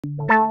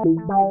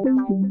Important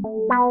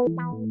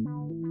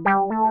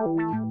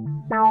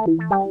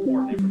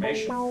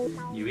information.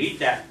 You eat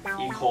that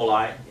E.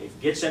 coli, it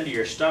gets into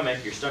your stomach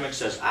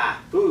says, ah,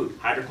 food,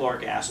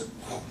 hydrochloric acid.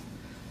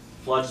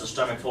 Floods the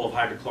stomach full of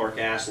hydrochloric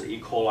acid.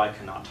 E. coli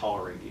cannot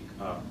tolerate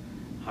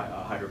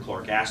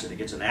hydrochloric acid. It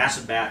gets an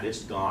acid bath,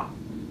 it's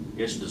gone.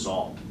 It's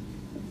dissolved.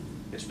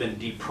 It's been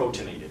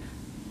deprotonated.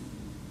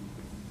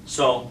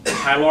 So the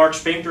pyloric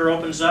sphincter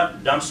opens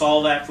up, dumps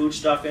all that food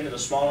stuff into the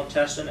small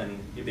intestine, and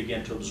you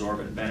begin to absorb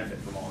and benefit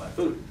from all that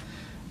food.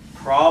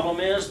 Problem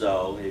is,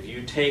 though, if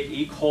you take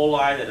E.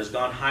 coli that has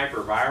gone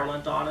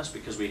hypervirulent on us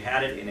because we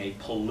had it in a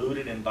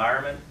polluted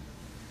environment,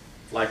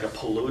 like a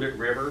polluted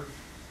river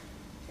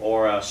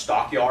or a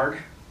stockyard,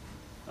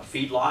 a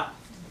feedlot,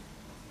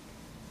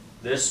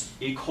 this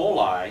E.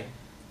 coli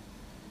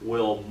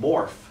will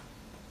morph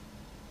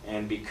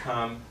and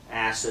become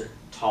acid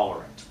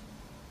tolerant.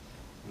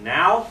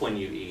 Now when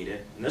you eat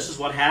it, and this is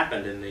what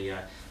happened in the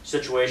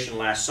situation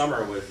last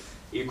summer with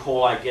E.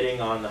 coli getting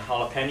on the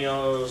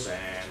jalapenos,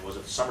 and was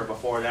it the summer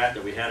before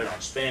that we had it on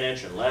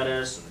spinach and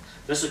lettuce, and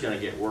this is going to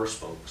get worse,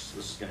 folks.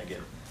 This is going to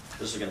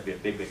be a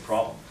big, big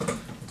problem.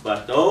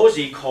 But those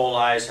E.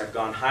 colis have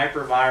gone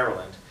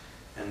hypervirulent,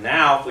 and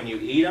now when you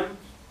eat them,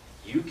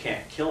 you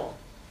can't kill them.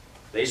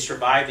 They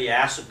survive the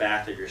acid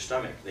bath of your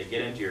stomach. They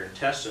get into your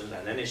intestines,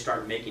 and then they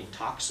start making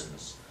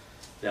toxins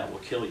that will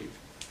kill you.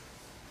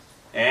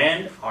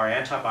 And our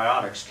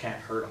antibiotics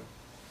can't hurt them.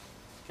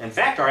 In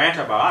fact, our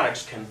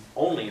antibiotics can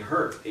only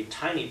hurt a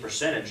tiny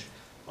percentage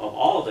of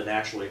all of the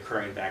naturally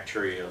occurring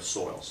bacteria of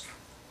soils.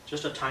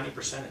 Just a tiny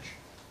percentage.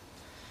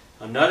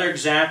 Another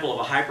example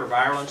of a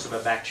hypervirulence of a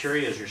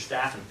bacteria is your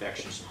staph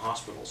infections in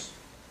hospitals.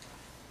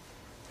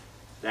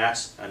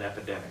 That's an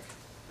epidemic.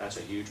 That's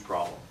a huge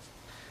problem.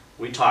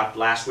 We talked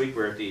last week,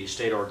 we were at the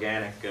State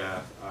Organic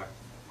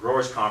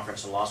Growers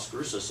Conference in Las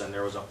Cruces, and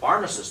there was a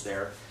pharmacist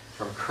there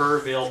from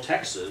Kerrville,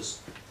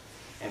 Texas,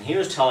 and he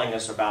was telling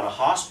us about a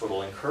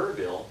hospital in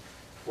Kerrville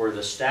where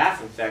the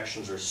staph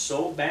infections are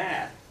so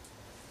bad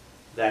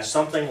that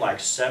something like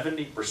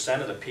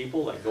 70% of the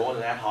people that go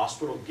into that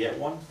hospital get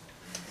one.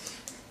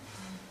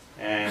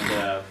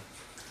 And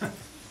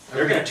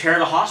they're going to tear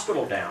the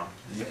hospital down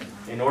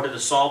in order to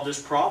solve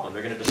this problem.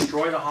 They're going to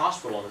destroy the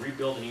hospital and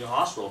rebuild a new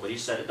hospital. But he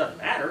said it doesn't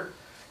matter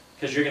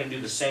because you're going to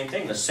do the same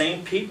thing. The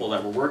same people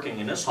that were working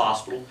in this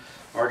hospital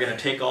are going to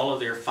take all of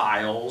their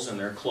files and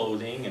their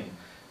clothing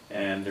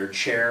and their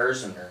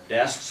chairs and their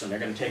desks, and they're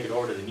going to take it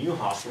over to the new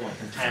hospital and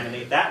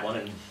contaminate that one,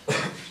 and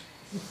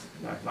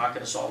not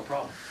going to solve the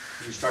problem.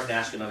 You started to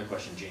ask another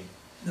question, Gene.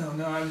 No,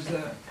 I was...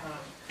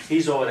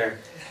 He's over there.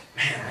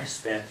 Man, I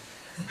spent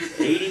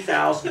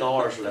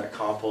 $80,000 for that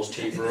compost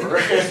tea brewer.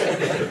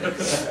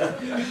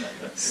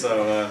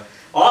 So,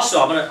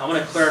 also, I'm going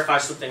to clarify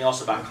something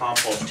else about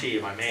compost tea,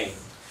 if I may.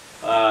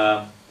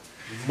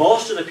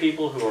 Most of the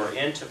people who are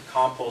into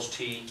compost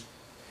tea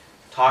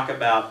talk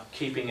about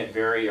keeping it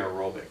very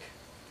aerobic.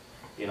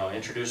 You know,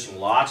 introducing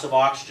lots of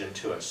oxygen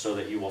to it so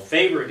that you will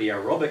favor the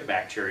aerobic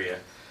bacteria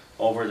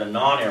over the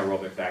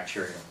non-aerobic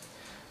bacteria.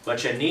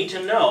 But you need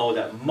to know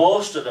that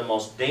most of the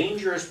most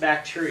dangerous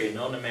bacteria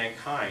known to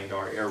mankind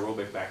are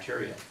aerobic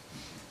bacteria,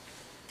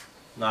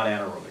 not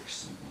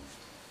anaerobics.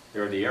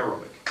 They're the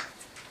aerobic.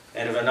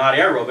 And if they're not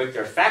aerobic,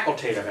 they're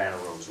facultative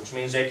anaerobes, which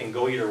means they can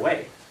go either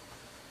way.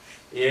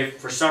 If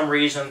for some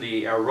reason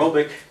the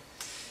aerobic,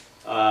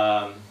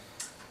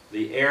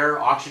 the air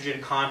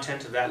oxygen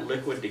content of that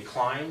liquid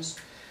declines,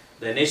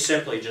 then they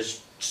simply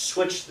just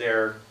switch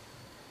their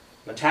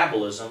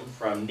metabolism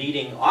from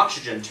needing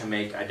oxygen to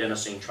make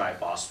adenosine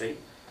triphosphate.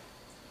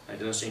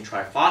 Adenosine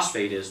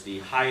triphosphate is the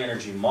high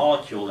energy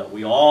molecule that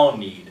we all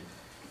need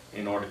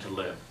in order to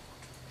live.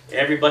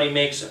 Everybody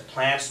makes it.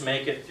 Plants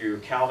make it through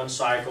Calvin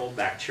cycle.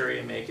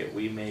 Bacteria make it.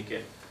 We make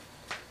it.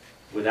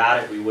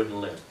 Without it, we wouldn't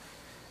live.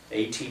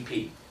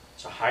 ATP.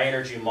 It's a high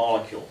energy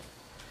molecule.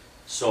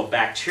 So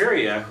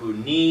bacteria who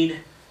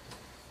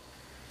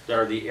that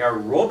are the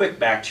aerobic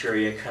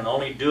bacteria can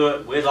only do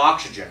it with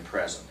oxygen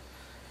present.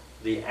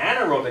 The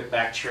anaerobic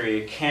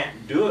bacteria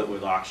can't do it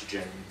with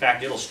oxygen. In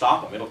fact, it'll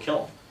stop them. It'll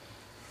kill them.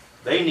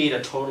 They need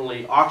a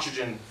totally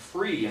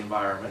oxygen-free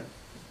environment.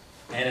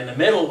 And in the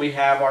middle, we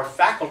have our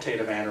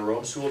facultative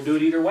anaerobes who will do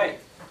it either way.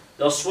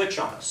 They'll switch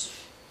on us.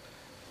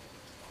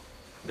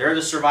 They're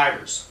the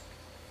survivors.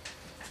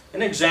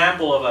 An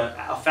example of a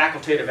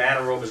facultative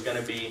anaerobe is going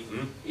to be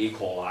E.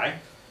 coli,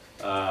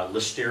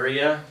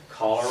 listeria,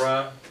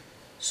 cholera,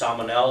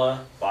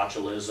 salmonella,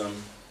 botulism.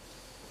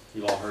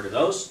 You've all heard of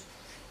those.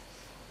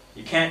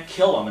 You can't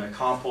kill them in a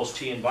compost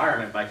tea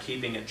environment by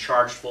keeping it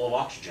charged full of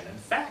oxygen. In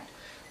fact,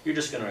 you're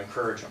just going to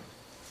encourage them.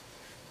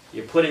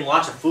 You're putting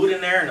lots of food in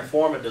there in the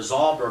form of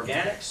dissolved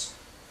organics.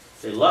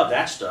 They love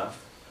that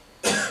stuff.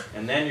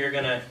 And then you're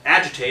going to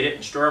agitate it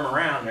and stir them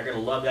around, and they're going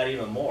to love that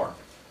even more.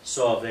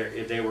 So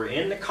if they were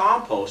in the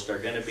compost, they're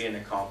going to be in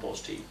the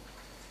compost tea.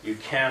 You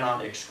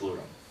cannot exclude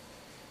them.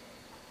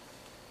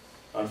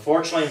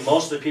 Unfortunately,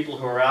 most of the people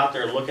who are out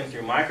there looking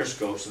through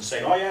microscopes and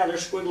saying, oh yeah,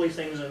 there's squiggly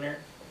things in there,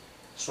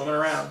 swimming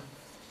around,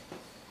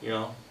 you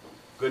know,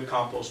 good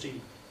compost tea.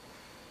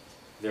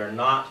 They're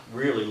not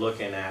really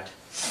looking at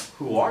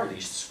who are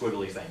these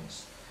squiggly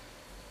things.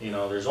 You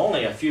know, there's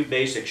only a few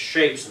basic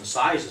shapes and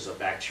sizes of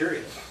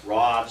bacteria,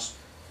 rods,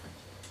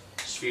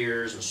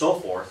 spheres, and so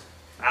forth.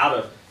 Out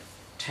of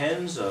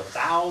tens of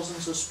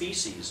thousands of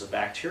species of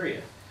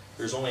bacteria,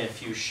 there's only a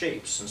few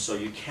shapes, and so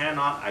you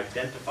cannot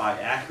identify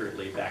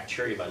accurately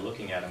bacteria by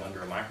looking at them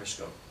under a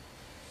microscope.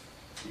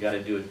 You got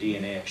to do a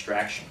DNA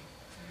extraction,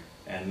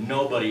 and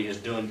nobody is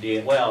doing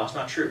DNA. Well, that's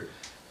not true.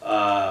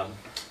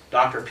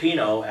 Dr.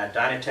 Pino at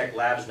Dynatech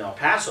Labs in El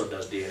Paso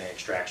does DNA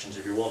extractions.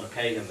 If you're willing to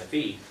pay him the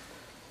fee,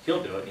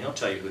 he'll do it, and he'll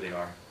tell you who they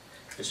are.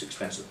 It's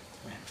expensive.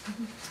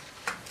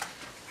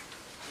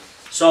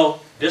 So,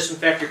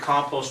 disinfect your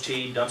compost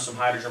tea, dump some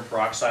hydrogen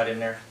peroxide in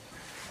there.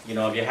 You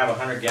know, if you have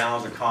 100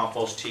 gallons of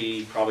compost tea,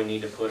 you probably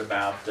need to put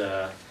about,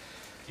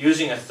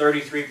 using a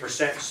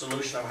 33%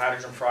 solution of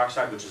hydrogen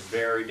peroxide, which is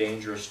very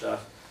dangerous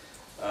stuff,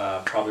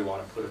 probably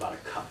want to put about a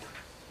cup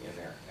in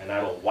there. And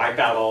that'll wipe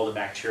out all the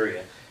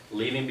bacteria,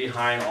 leaving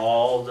behind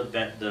all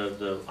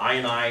the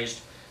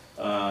ionized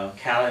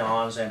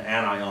cations and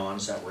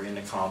anions that were in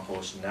the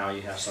compost, and now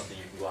you have something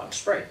you can go out and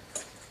spray.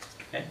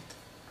 Okay?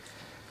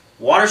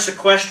 Water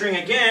sequestering,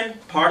 again,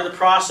 part of the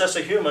process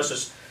of humus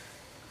is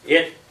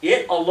it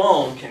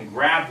alone can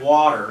grab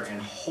water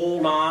and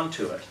hold on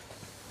to it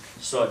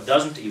so it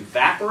doesn't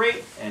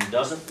evaporate and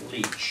doesn't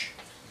leach.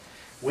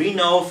 We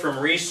know from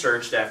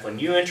research that when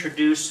you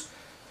introduce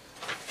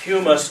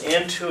humus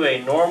into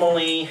a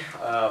normally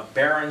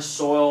barren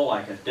soil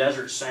like a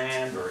desert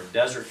sand or a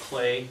desert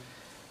clay,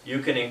 you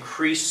can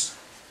increase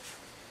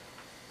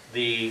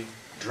the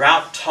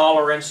drought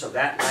tolerance of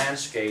that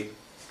landscape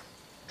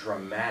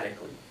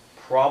dramatically,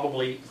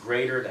 probably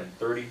greater than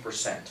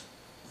 30%.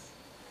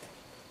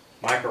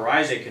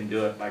 Mycorrhizae can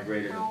do it by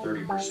greater than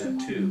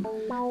 30% too,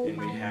 and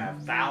we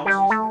have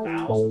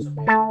thousands and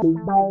thousands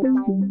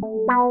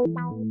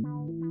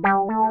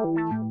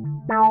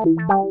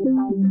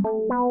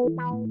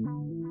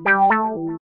of